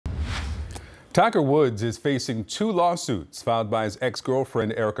Tiger Woods is facing two lawsuits filed by his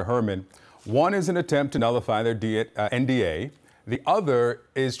ex-girlfriend, Erica Herman. One is an attempt to nullify their NDA. The other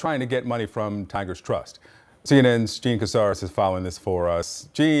is trying to get money from Tiger's trust. CNN's Jean Casares is following this for us.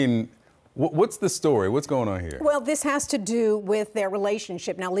 Jean, what's the story? What's going on here? Well, this has to do with their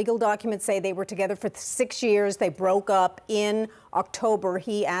relationship. Now, legal documents say they were together for 6 years. They broke up in October.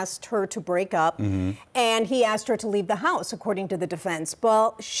 He asked her to break up, and he asked her to leave the house, according to the defense.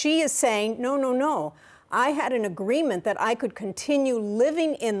 Well, she is saying, no. I had an agreement that I could continue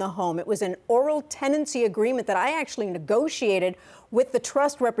living in the home. It was an oral tenancy agreement that I actually negotiated with the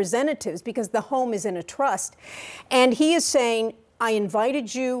trust representatives because the home is in a trust. And he is saying, I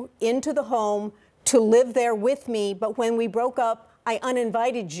invited you into the home to live there with me, but when we broke up, I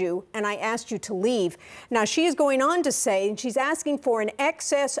uninvited you and I asked you to leave. Now, she is going on to say, and she's asking for an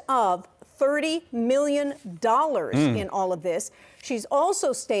excess of $30 million in all of this. She's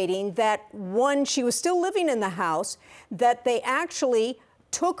also stating that when she was still living in the house, that they actually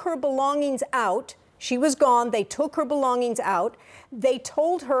took her belongings out. She was gone. They took her belongings out. They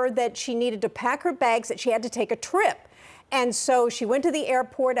told her that she needed to pack her bags, that she had to take a trip. And so she went to the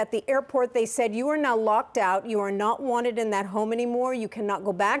airport. At the airport, they said, you are now locked out. You are not wanted in that home anymore. You cannot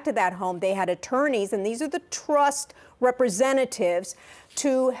go back to that home. They had attorneys, and these are the trust representatives,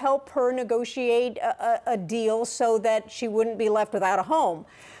 to help her negotiate a deal so that she wouldn't be left without a home.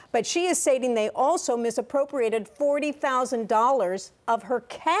 But she is stating they also misappropriated $40,000 of her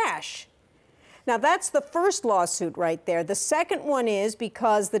cash. Now, that's the first lawsuit right there. The second one is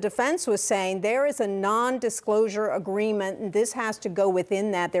because the defense was saying there is a non-disclosure agreement, and this has to go within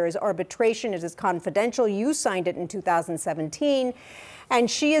that. There is arbitration. It is confidential. You signed it in 2017.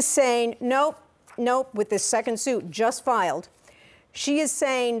 And she is saying, nope, with this second suit just filed. She is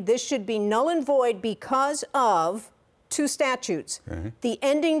saying this should be null and void because of two statutes. The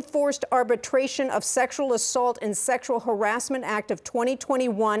Ending Forced Arbitration of Sexual Assault and Sexual Harassment Act of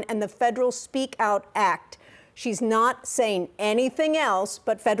 2021 and the Federal Speak Out Act. She's not saying anything else,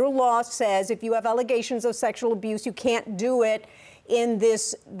 but federal law says if you have allegations of sexual abuse, you can't do it in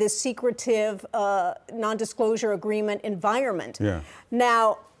this secretive non-disclosure agreement environment.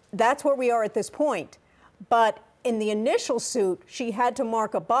 Now, that's where we are at this point. But in the initial suit, she had to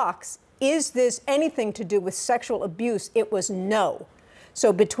mark a box. Is this anything to do with sexual abuse? It was no.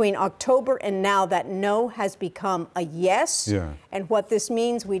 So between October and now, that no has become a yes. And what this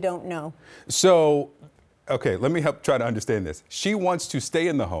means, we don't know. So, okay, let me help try to understand this. She wants to stay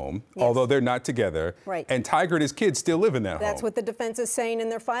in the home, although they're not together. And Tiger and his kids still live in that home. That's what the defense is saying in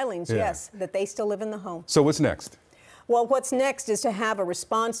their filings, yes, that they still live in the home. So what's next? Well, what's next is to have a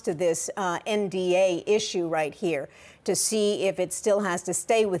response to this NDA issue right here to see if it still has to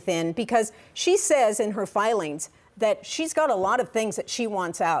stay within, because she says in her filings that she's got a lot of things that she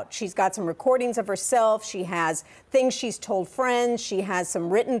wants out. She's got some recordings of herself. She has things she's told friends. She has some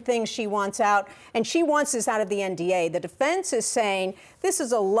written things she wants out, and she wants this out of the NDA. The defense is saying this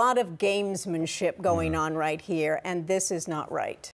is a lot of gamesmanship going on right here, and this is not right.